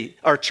a city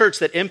or a church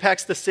that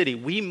impacts the city,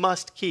 we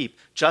must keep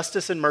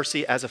justice and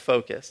mercy as a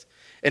focus.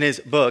 In his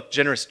book,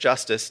 Generous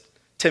Justice,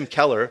 Tim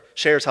Keller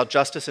shares how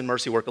justice and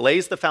mercy work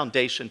lays the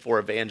foundation for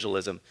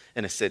evangelism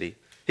in a city.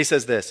 He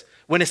says this: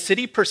 when a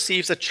city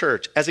perceives a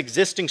church as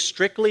existing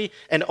strictly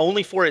and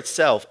only for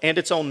itself and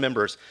its own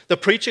members, the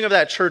preaching of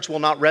that church will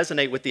not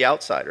resonate with the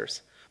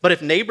outsiders. But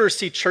if neighbors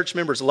see church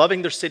members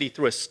loving their city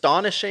through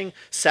astonishing,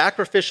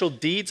 sacrificial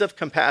deeds of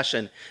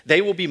compassion,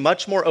 they will be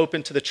much more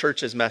open to the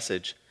church's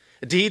message.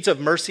 Deeds of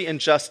mercy and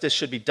justice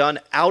should be done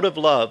out of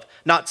love,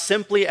 not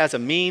simply as a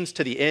means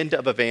to the end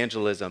of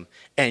evangelism.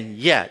 And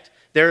yet,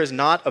 there is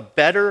not a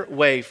better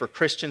way for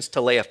Christians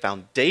to lay a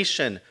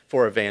foundation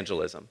for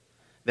evangelism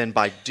than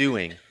by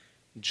doing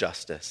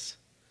justice.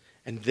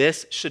 And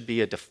this should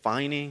be a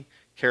defining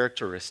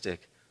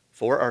characteristic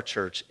for our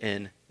church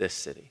in this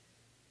city.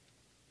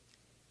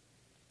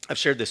 I've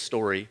shared this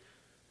story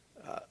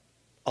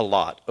a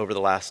lot over the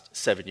last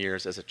 7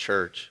 years as a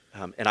church,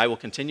 and I will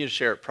continue to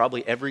share it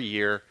probably every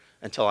year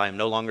until I am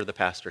no longer the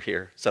pastor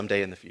here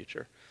someday in the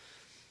future.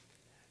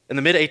 In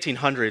the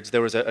mid-1800s,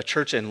 there was a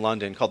church in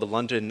London called the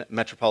London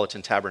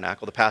Metropolitan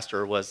Tabernacle. The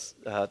pastor was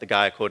the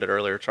guy I quoted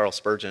earlier, Charles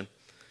Spurgeon.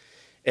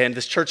 And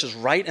this church is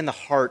right in the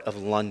heart of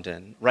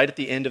London, right at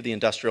the end of the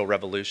Industrial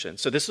Revolution.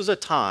 So this was a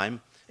time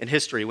in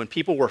history when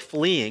people were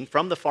fleeing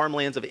from the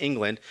farmlands of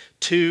England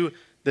to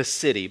the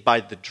city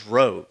by the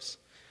droves.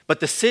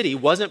 But the city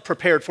wasn't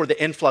prepared for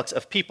the influx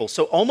of people.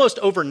 So almost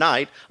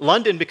overnight,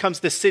 London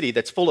becomes this city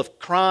that's full of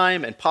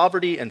crime and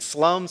poverty and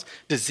slums.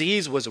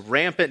 Disease was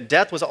rampant.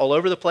 Death was all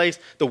over the place.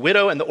 The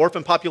widow and the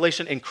orphan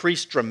population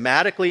increased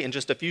dramatically in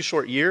just a few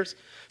short years.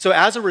 So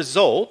as a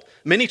result,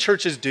 many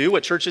churches do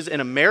what churches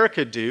in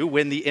America do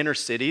when the inner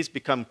cities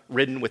become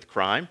ridden with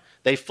crime.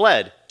 They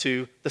fled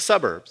to the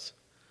suburbs.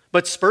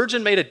 But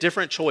Spurgeon made a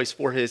different choice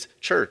for his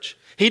church.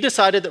 He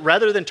decided that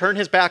rather than turn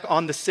his back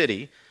on the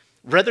city,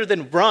 rather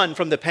than run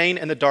from the pain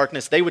and the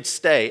darkness, they would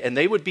stay and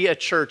they would be a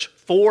church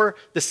for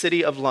the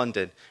city of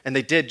London. And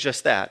they did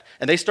just that.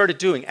 And they started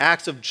doing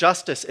acts of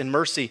justice and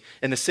mercy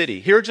in the city.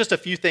 Here are just a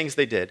few things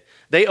they did.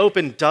 They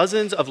opened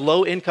dozens of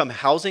low-income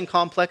housing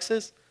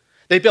complexes.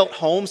 They built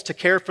homes to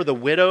care for the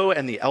widow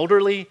and the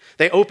elderly.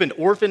 They opened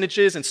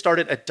orphanages and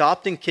started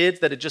adopting kids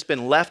that had just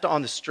been left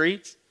on the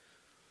streets.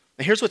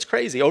 And here's what's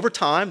crazy. Over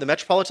time, the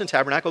Metropolitan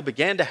Tabernacle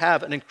began to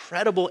have an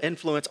incredible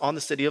influence on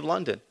the city of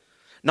London.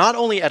 Not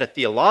only at a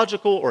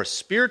theological or a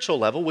spiritual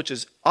level, which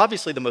is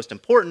obviously the most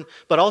important,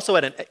 but also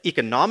at an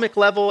economic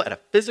level, at a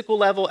physical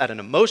level, at an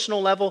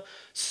emotional level,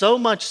 so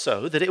much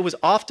so that it was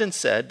often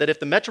said that if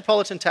the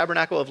Metropolitan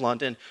Tabernacle of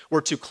London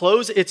were to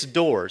close its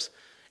doors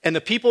and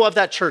the people of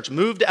that church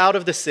moved out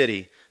of the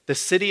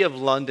city of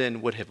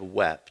London would have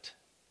wept.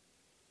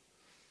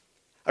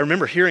 I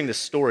remember hearing this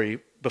story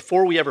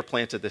before we ever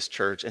planted this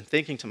church and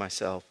thinking to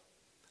myself,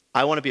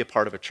 I want to be a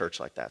part of a church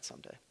like that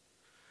someday.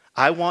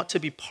 I want to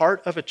be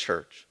part of a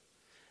church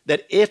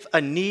that if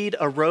a need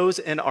arose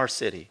in our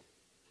city,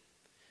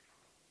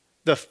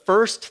 the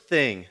first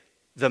thing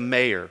the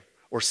mayor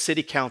or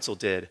city council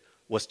did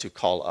was to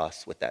call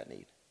us with that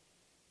need.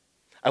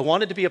 I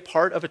wanted to be a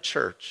part of a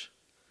church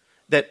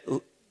that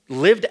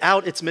lived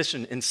out its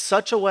mission in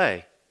such a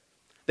way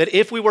that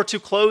if we were to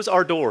close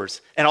our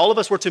doors and all of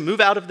us were to move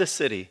out of the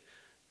city,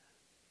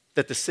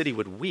 that the city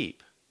would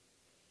weep.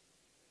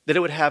 That it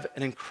would have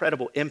an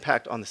incredible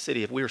impact on the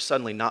city if we were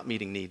suddenly not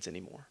meeting needs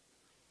anymore.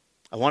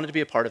 I wanted to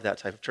be a part of that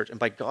type of church. And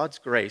by God's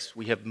grace,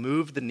 we have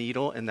moved the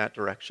needle in that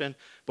direction,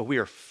 but we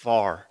are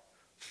far,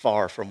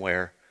 far from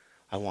where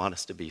I want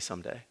us to be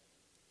someday.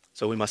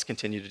 So we must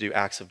continue to do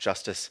acts of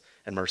justice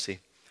and mercy.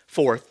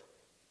 Fourth,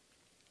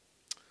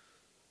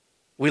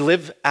 we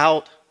live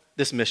out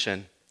this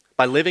mission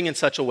by living in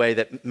such a way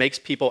that makes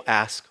people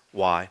ask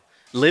why.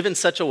 Live in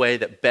such a way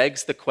that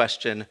begs the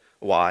question,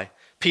 why?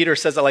 Peter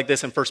says it like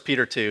this in 1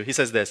 Peter 2. He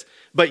says this,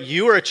 "But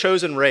you are a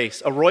chosen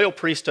race, a royal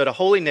priesthood, a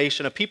holy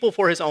nation, a people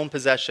for his own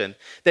possession,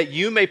 that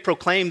you may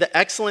proclaim the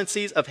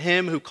excellencies of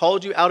him who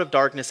called you out of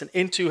darkness and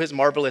into his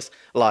marvelous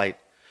light.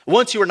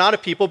 Once you were not a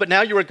people, but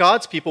now you are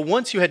God's people.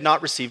 Once you had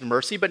not received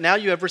mercy, but now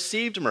you have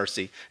received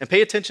mercy." And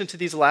pay attention to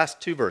these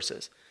last two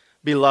verses.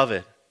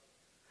 "Beloved,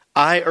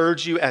 I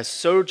urge you as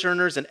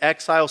sojourners and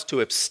exiles to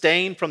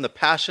abstain from the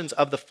passions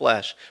of the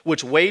flesh,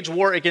 which wage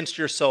war against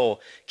your soul.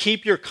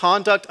 Keep your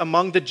conduct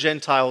among the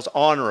Gentiles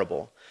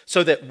honorable,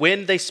 so that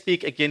when they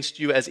speak against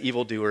you as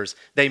evildoers,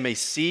 they may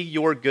see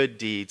your good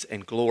deeds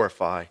and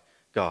glorify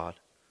God."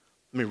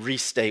 Let me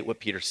restate what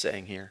Peter's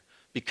saying here.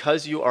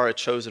 Because you are a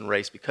chosen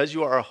race, because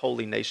you are a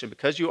holy nation,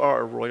 because you are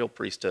a royal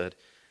priesthood,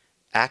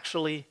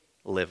 actually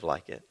live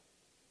like it.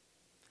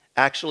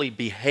 Actually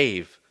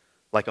behave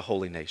like a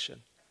holy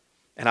nation.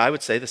 And I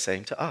would say the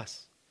same to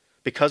us.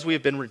 Because we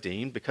have been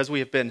redeemed, because we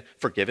have been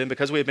forgiven,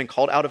 because we have been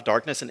called out of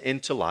darkness and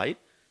into light,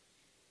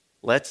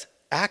 let's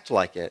act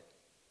like it.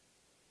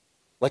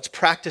 Let's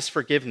practice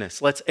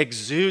forgiveness. Let's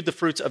exude the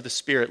fruits of the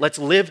Spirit. Let's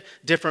live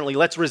differently.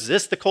 Let's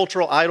resist the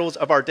cultural idols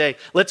of our day.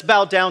 Let's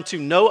bow down to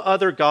no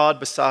other God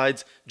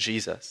besides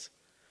Jesus.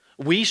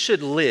 We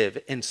should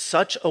live in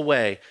such a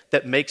way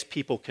that makes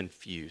people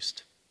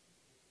confused.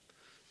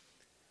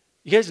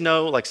 You guys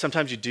know, like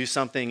sometimes you do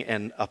something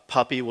and a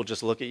puppy will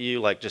just look at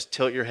you, like just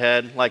tilt your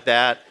head like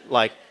that.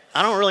 Like,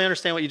 I don't really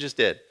understand what you just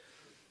did.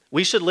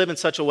 We should live in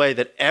such a way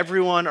that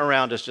everyone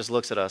around us just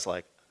looks at us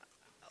like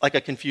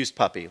a confused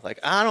puppy. Like,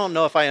 I don't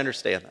know if I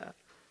understand that.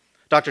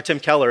 Dr.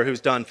 Tim Keller,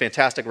 who's done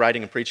fantastic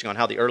writing and preaching on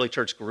how the early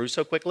church grew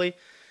so quickly,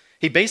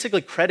 he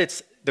basically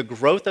credits the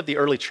growth of the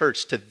early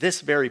church to this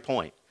very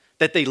point,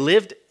 that they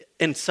lived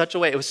in such a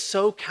way, it was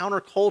so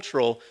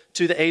countercultural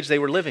to the age they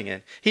were living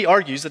in. He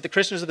argues that the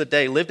Christians of the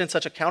day lived in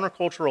such a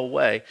countercultural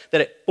way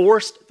that it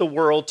forced the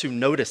world to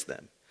notice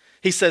them.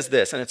 He says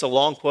this, and it's a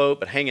long quote,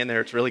 but hang in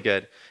there, it's really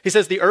good. He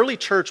says, "The early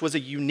church was a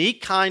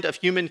unique kind of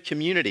human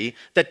community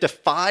that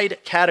defied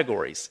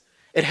categories.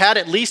 It had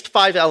at least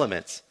 5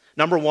 elements.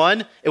 Number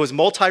 1, it was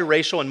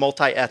multiracial and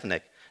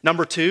multi-ethnic.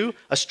 Number 2,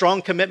 a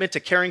strong commitment to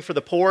caring for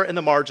the poor and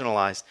the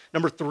marginalized.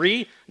 Number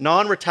 3,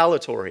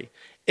 non-retaliatory.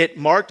 It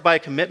marked by a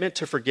commitment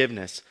to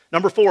forgiveness.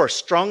 Number 4,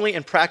 strongly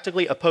and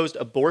practically opposed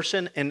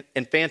abortion and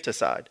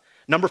infanticide.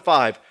 Number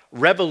 5,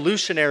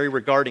 revolutionary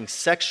regarding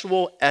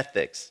sexual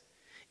ethics.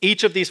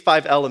 Each of these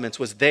 5 elements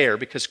was there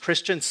because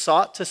Christians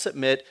sought to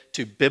submit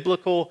to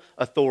biblical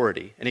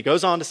authority." And he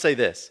goes on to say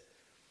this,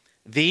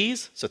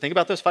 "These," so think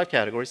about those 5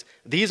 categories,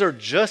 "these are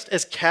just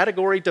as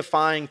category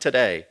defying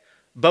today,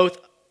 both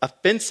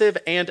offensive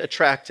and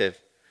attractive.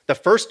 The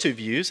first 2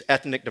 views,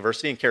 ethnic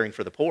diversity and caring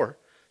for the poor,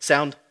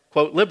 sound,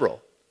 quote,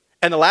 liberal.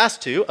 And the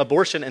last 2,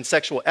 abortion and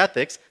sexual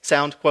ethics,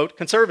 sound, quote,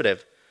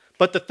 conservative.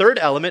 But the third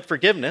element,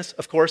 forgiveness,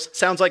 of course,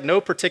 sounds like no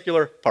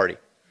particular party."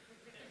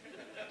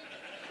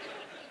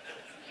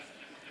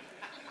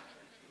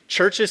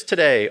 Churches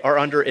today are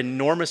under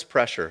enormous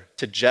pressure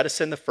to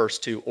jettison the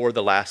first 2 or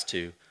the last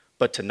 2,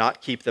 but to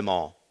not keep them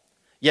all.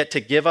 Yet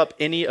to give up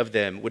any of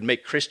them would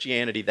make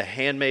Christianity the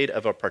handmaid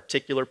of a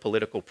particular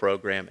political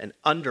program and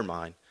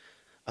undermine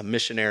a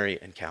missionary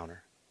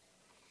encounter.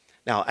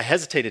 Now, I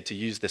hesitated to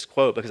use this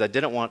quote because I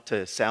didn't want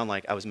to sound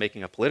like I was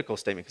making a political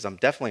statement, because I'm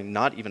definitely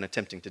not even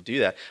attempting to do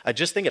that. I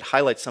just think it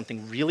highlights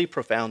something really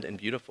profound and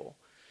beautiful.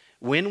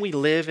 When we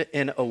live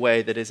in a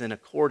way that is in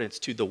accordance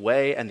to the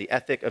way and the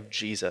ethic of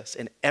Jesus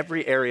in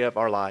every area of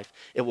our life,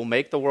 it will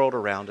make the world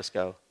around us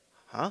go,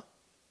 huh?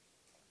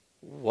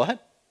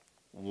 What?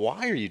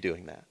 Why are you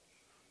doing that?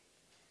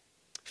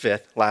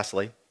 Fifth,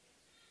 lastly,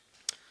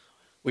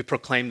 we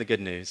proclaim the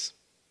good news.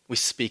 We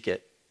speak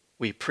it.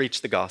 We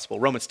preach the gospel.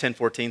 Romans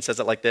 10:14 says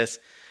it like this: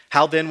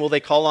 how then will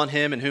they call on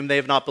him in whom they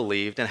have not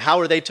believed? And how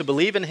are they to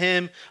believe in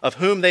him of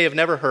whom they have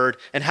never heard?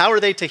 And how are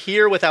they to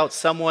hear without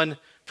someone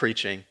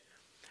preaching?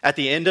 At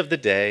the end of the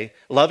day,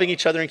 loving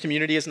each other in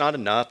community is not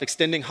enough.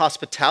 Extending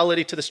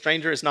hospitality to the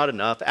stranger is not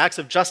enough. Acts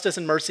of justice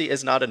and mercy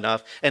is not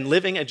enough. And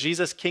living a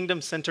Jesus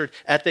kingdom-centered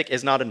ethic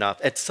is not enough.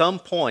 At some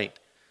point,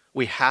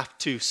 we have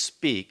to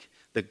speak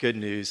the good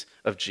news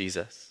of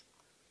Jesus.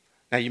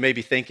 Now, you may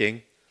be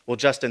thinking, well,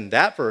 Justin,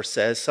 that verse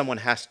says someone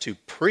has to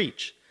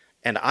preach,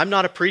 and I'm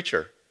not a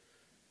preacher.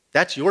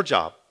 That's your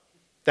job.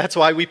 That's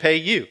why we pay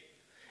you.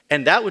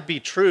 And that would be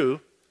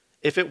true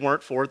if it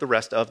weren't for the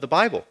rest of the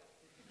Bible,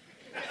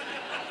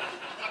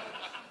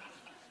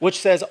 which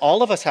says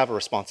all of us have a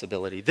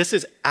responsibility. This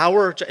is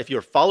if you're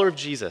a follower of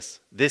Jesus,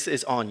 this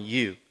is on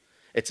you.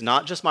 It's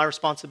not just my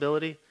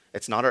responsibility.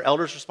 It's not our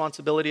elders'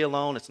 responsibility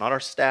alone. It's not our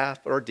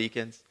staff or our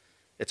deacons.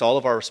 It's all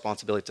of our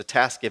responsibility. It's a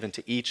task given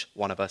to each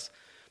one of us.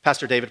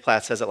 Pastor David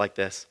Platt says it like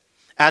this: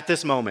 at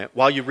this moment,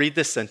 while you read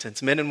this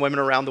sentence, men and women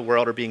around the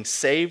world are being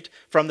saved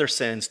from their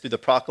sins through the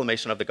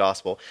proclamation of the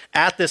gospel.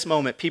 At this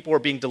moment, people are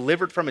being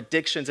delivered from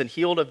addictions and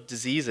healed of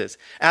diseases.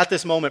 At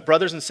this moment,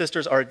 brothers and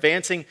sisters are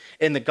advancing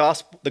in the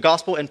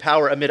gospel in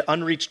power amid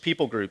unreached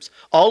people groups.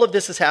 All of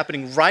this is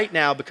happening right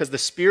now because the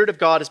Spirit of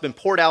God has been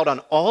poured out on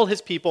all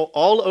his people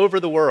all over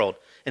the world.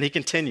 And he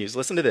continues,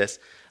 listen to this: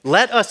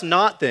 let us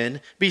not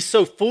then be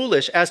so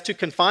foolish as to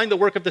confine the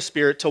work of the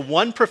Spirit to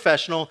one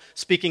professional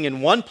speaking in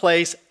one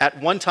place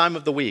at one time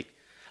of the week.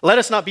 Let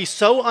us not be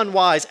so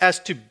unwise as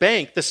to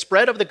bank the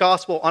spread of the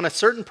gospel on a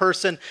certain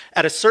person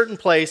at a certain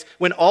place,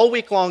 when all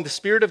week long the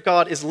Spirit of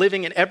God is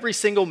living in every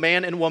single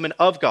man and woman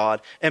of God,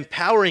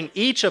 empowering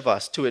each of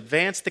us to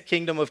advance the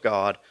kingdom of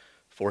God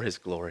for his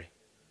glory.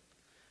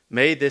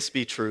 May this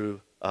be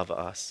true of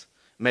us.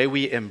 May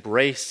we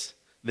embrace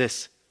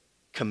this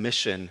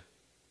commission.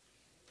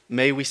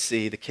 May we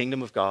see the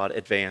kingdom of God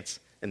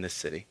advance in this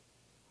city.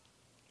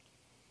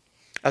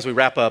 As we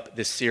wrap up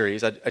this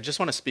series, I just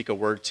want to speak a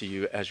word to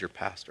you as your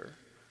pastor.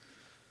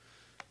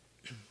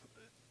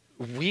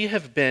 We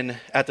have been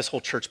at this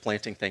whole church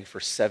planting thing for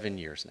 7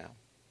 years now.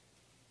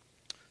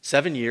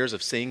 7 years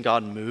of seeing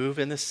God move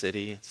in this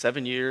city,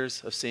 7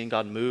 years of seeing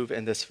God move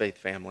in this faith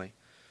family.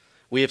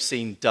 We have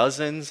seen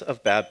dozens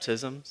of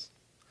baptisms.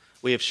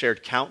 We have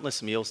shared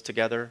countless meals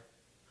together.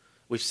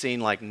 We've seen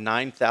like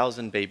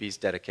 9,000 babies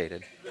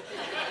dedicated.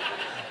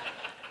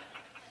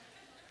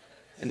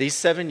 And these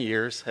 7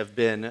 years have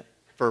been,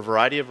 for a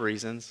variety of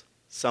reasons,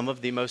 some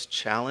of the most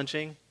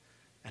challenging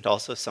and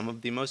also some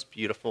of the most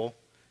beautiful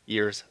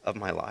years of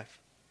my life.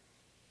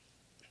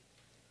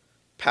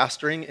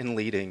 Pastoring and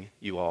leading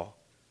you all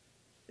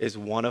is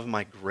one of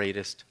my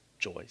greatest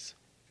joys.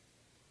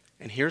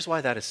 And here's why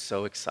that is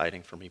so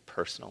exciting for me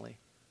personally.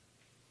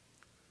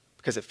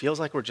 Because it feels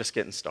like we're just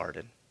getting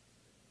started.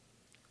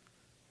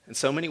 In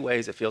so many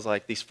ways, it feels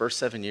like these first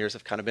 7 years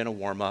have kind of been a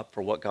warm-up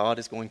for what God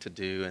is going to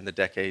do in the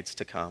decades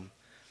to come.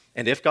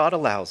 And if God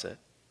allows it,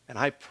 and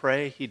I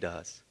pray he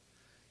does,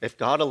 if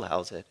God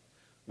allows it,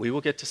 we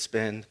will get to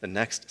spend the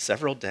next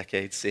several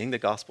decades seeing the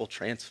gospel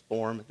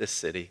transform this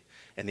city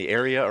and the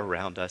area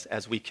around us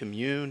as we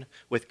commune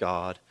with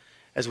God,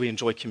 as we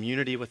enjoy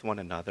community with one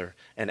another,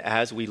 and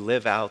as we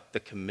live out the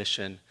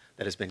commission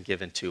that has been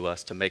given to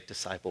us to make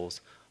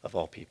disciples of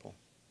all people.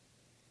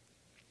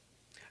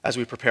 As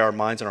we prepare our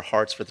minds and our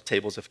hearts for the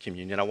tables of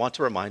communion, I want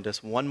to remind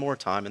us one more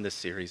time in this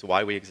series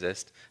why we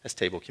exist as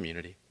Table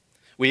Community.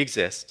 We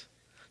exist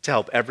to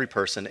help every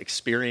person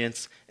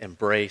experience,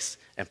 embrace,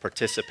 and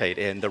participate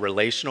in the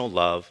relational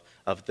love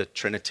of the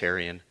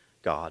Trinitarian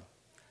God.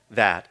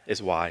 That is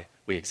why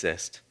we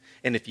exist.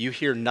 And if you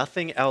hear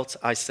nothing else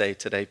I say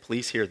today,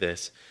 please hear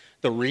this.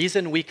 The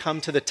reason we come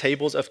to the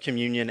tables of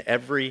communion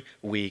every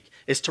week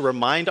is to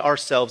remind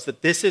ourselves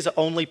that this is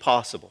only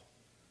possible.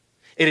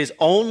 It is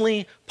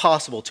only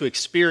possible to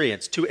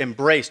experience, to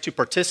embrace, to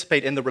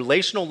participate in the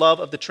relational love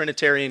of the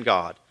Trinitarian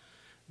God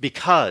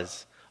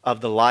because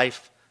of the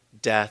life,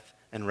 death,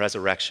 and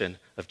resurrection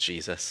of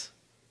Jesus.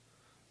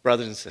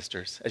 Brothers and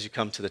sisters, as you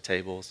come to the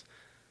tables,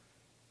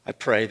 I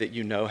pray that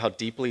you know how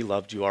deeply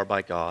loved you are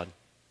by God.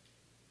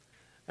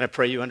 And I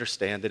pray you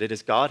understand that it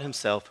is God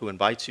himself who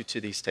invites you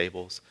to these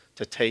tables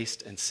to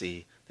taste and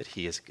see that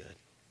he is good.